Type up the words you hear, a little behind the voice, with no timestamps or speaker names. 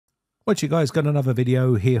What you guys, got another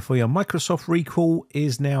video here for you. Microsoft Recall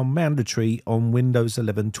is now mandatory on Windows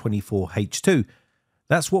 11 24H2.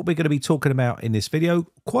 That's what we're going to be talking about in this video.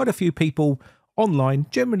 Quite a few people online,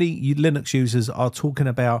 generally you Linux users, are talking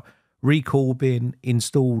about Recall being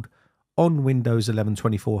installed on Windows 11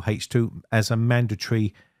 24H2 as a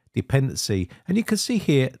mandatory dependency. And you can see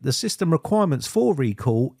here the system requirements for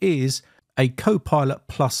Recall is a Copilot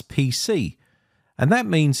Plus PC. And that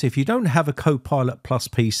means if you don't have a Copilot Plus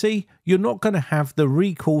PC, you're not going to have the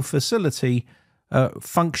Recall facility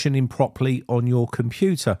functioning properly on your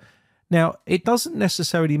computer. Now, it doesn't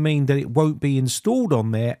necessarily mean that it won't be installed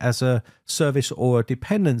on there as a service or a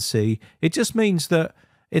dependency. It just means that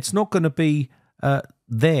it's not going to be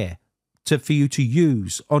there for you to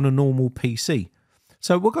use on a normal PC.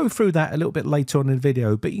 So we'll go through that a little bit later on in the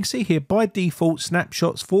video. But you can see here, by default,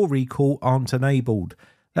 snapshots for Recall aren't enabled.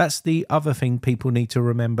 That's the other thing people need to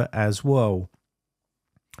remember as well.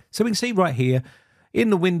 So we can see right here in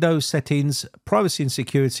the Windows settings, privacy and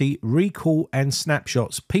security, Recall and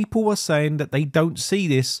snapshots. People are saying that they don't see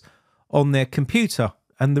this on their computer.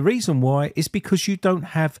 And the reason why is because you don't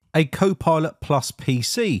have a Copilot Plus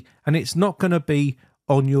PC and it's not going to be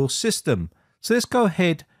on your system. So let's go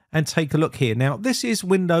ahead and take a look here. Now, this is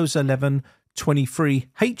Windows 11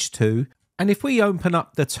 23H2. And if we open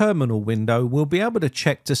up the terminal window, we'll be able to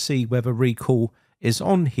check to see whether Recall is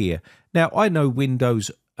on here. Now, I know Windows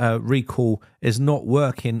Recall is not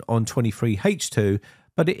working on 23H2,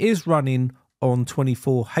 but it is running on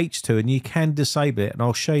 24H2, and you can disable it, and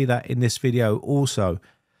I'll show you that in this video also.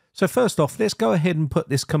 So first off, let's go ahead and put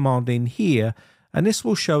this command in here, and this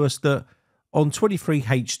will show us that on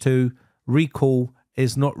 23H2, Recall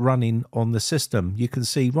is not running on the system. You can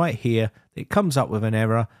see right here, it comes up with an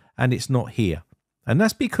error, and it's not here. And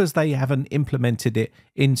that's because they haven't implemented it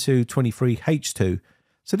into 23H2.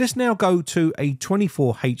 So let's now go to a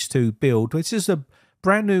 24H2 build, which is a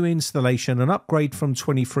brand new installation, an upgrade from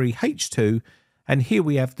 23H2. And here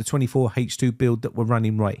we have the 24H2 build that we're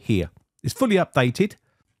running right here. It's fully updated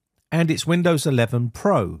and it's Windows 11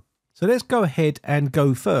 Pro. So let's go ahead and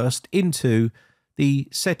go first into the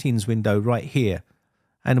settings window right here.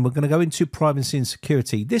 And we're going to go into privacy and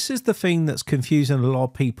security. This is the thing that's confusing a lot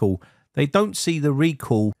of people. They don't see the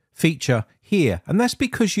Recall feature here. And that's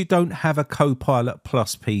because you don't have a Copilot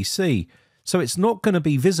Plus PC. So it's not going to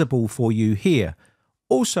be visible for you here.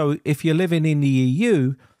 Also, if you're living in the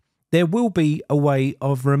EU, there will be a way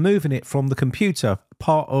of removing it from the computer,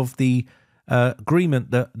 part of the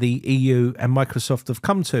agreement that the EU and Microsoft have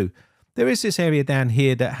come to. There is this area down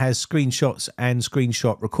here that has screenshots and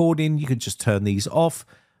screenshot recording. You can just turn these off,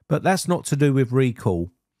 but that's not to do with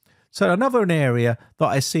Recall. So another area that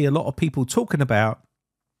I see a lot of people talking about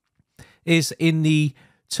is in the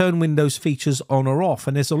turn Windows features on or off.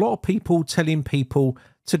 And there's a lot of people telling people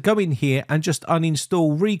to go in here and just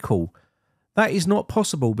uninstall Recall. That is not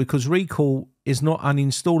possible because Recall is not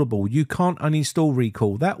uninstallable. You can't uninstall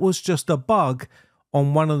Recall. That was just a bug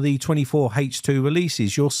on one of the 24H2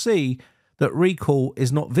 releases. You'll see that Recall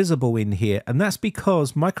is not visible in here, and that's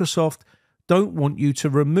because Microsoft don't want you to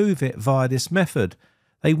remove it via this method.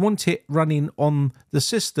 They want it running on the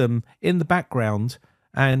system in the background,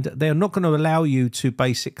 and they're not going to allow you to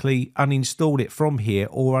basically uninstall it from here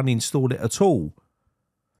or uninstall it at all.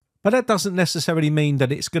 But that doesn't necessarily mean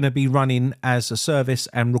that it's going to be running as a service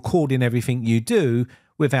and recording everything you do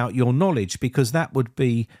without your knowledge, because that would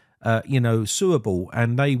be suable,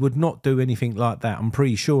 and they would not do anything like that. I'm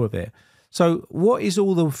pretty sure of it. So what is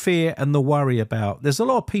all the fear and the worry about? There's a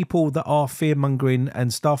lot of people that are fear-mongering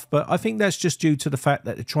and stuff, but I think that's just due to the fact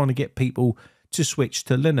that they're trying to get people to switch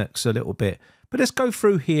to Linux a little bit. But let's go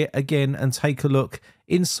through here again and take a look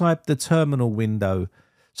inside the terminal window.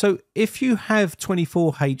 So if you have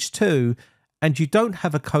 24H2 and you don't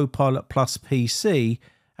have a Copilot Plus PC,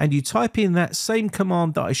 and you type in that same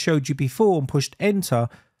command that I showed you before and pushed enter,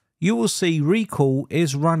 you will see Recall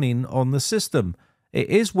is running on the system. It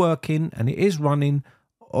is working and it is running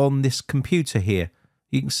on this computer here.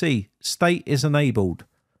 You can see state is enabled.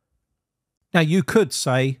 Now you could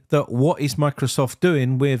say that what is Microsoft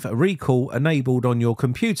doing with Recall enabled on your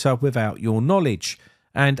computer without your knowledge?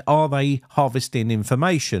 And are they harvesting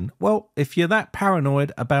information? Well, if you're that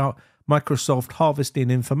paranoid about Microsoft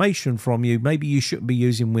harvesting information from you, maybe you shouldn't be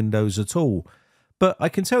using Windows at all. But I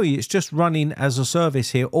can tell you it's just running as a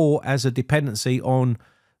service here or as a dependency on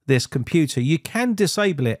this computer. You can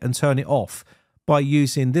disable it and turn it off by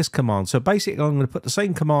using this command. So basically I'm going to put the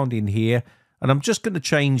same command in here, and I'm just going to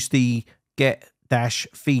change the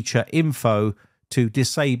Get-Featureinfo to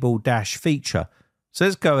disable-feature. So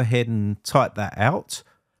let's go ahead and type that out,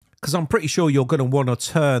 because I'm pretty sure you're going to want to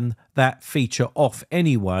turn that feature off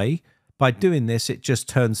anyway. By doing this, it just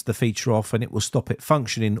turns the feature off and it will stop it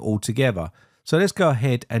functioning altogether. So let's go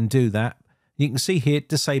ahead and do that. You can see here,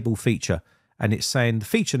 disable feature, and it's saying the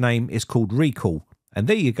feature name is called Recall. And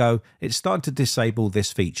there you go, it's starting to disable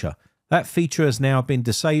this feature. That feature has now been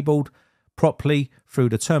disabled properly through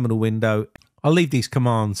the terminal window. I'll leave these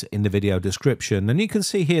commands in the video description, and you can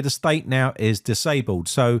see here the state now is disabled.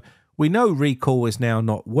 So we know Recall is now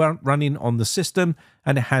not running on the system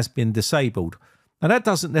and it has been disabled. Now that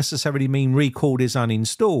doesn't necessarily mean Recall is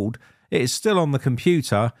uninstalled. It is still on the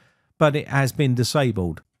computer, but it has been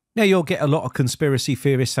disabled. Now you'll get a lot of conspiracy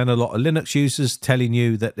theorists and a lot of Linux users telling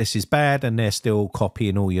you that this is bad and they're still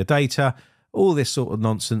copying all your data, all this sort of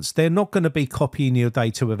nonsense. They're not going to be copying your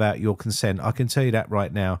data without your consent. I can tell you that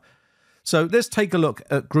right now. So let's take a look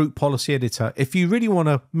at Group Policy Editor. If you really want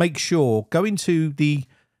to make sure, go into the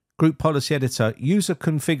Group Policy Editor, User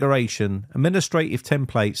Configuration, Administrative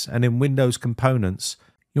Templates, and in Windows Components.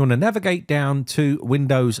 You want to navigate down to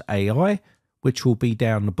Windows AI, which will be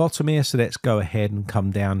down the bottom here. So let's go ahead and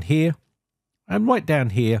come down here. And right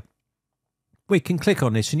down here, we can click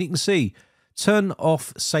on this and you can see turn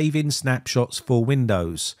off saving snapshots for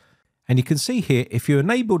Windows. And you can see here, if you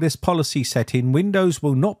enable this policy setting, Windows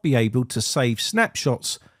will not be able to save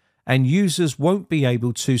snapshots and users won't be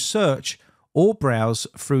able to search or browse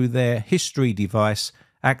through their history device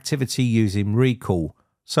activity using Recall.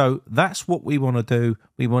 So that's what we want to do.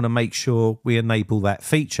 We want to make sure we enable that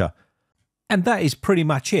feature. And that is pretty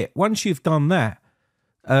much it. Once you've done that,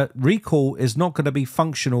 Recall is not going to be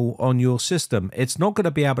functional on your system. It's not going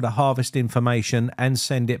to be able to harvest information and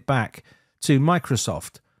send it back to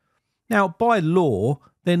Microsoft. Now, by law,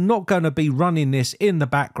 they're not going to be running this in the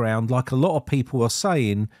background like a lot of people are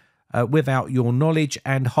saying without your knowledge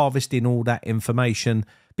and harvesting all that information,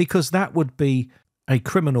 because that would be a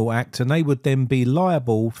criminal act and they would then be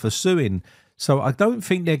liable for suing. So I don't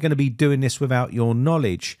think they're going to be doing this without your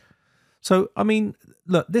knowledge. So, I mean,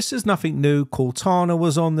 look, this is nothing new. Cortana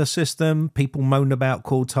was on the system. People moaned about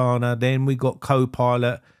Cortana. Then we got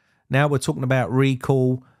Copilot. Now we're talking about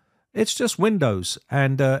Recall. It's just Windows.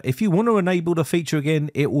 And if you want to enable the feature again,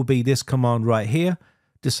 it will be this command right here.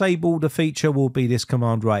 Disable the feature will be this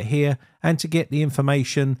command right here. And to get the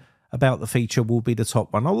information about the feature will be the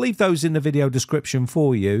top one. I'll leave those in the video description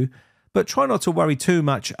for you. But try not to worry too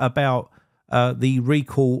much about the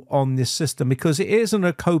Recall on this system, because it isn't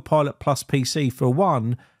a Copilot Plus PC for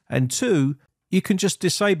one, and two, you can just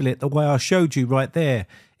disable it the way I showed you right there.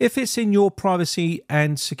 If it's in your privacy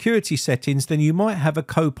and security settings, then you might have a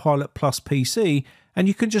Copilot Plus PC and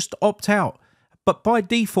you can just opt out. But by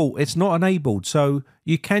default, it's not enabled, so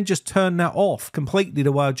you can just turn that off completely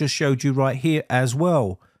the way I just showed you right here as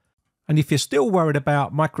well. And if you're still worried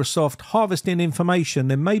about Microsoft harvesting information,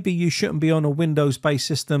 then maybe you shouldn't be on a Windows-based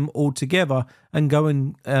system altogether and go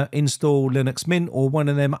and install Linux Mint or one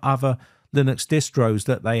of them other Linux distros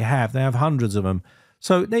that they have. They have hundreds of them.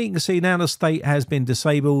 So there you can see now the state has been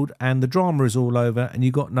disabled and the drama is all over and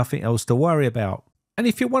you've got nothing else to worry about. And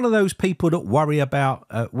if you're one of those people that worry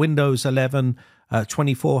about Windows 11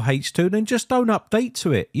 24H2, then just don't update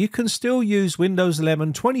to it. You can still use Windows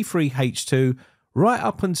 11 23H2 right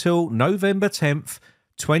up until November 10th,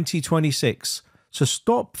 2026. So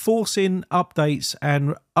stop forcing updates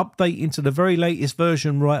and update into the very latest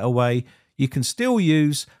version right away. You can still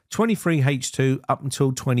use 23H2 up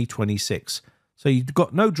until 2026. So you've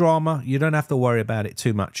got no drama. You don't have to worry about it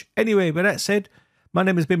too much. Anyway, with that said, my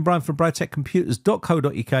name has been Brian from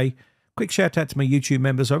briteccomputers.co.uk. Quick shout out to my YouTube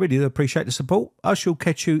members. I really do appreciate the support. I shall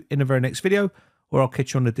catch you in the very next video, or I'll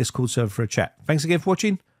catch you on the Discord server for a chat. Thanks again for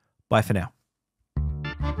watching. Bye for now.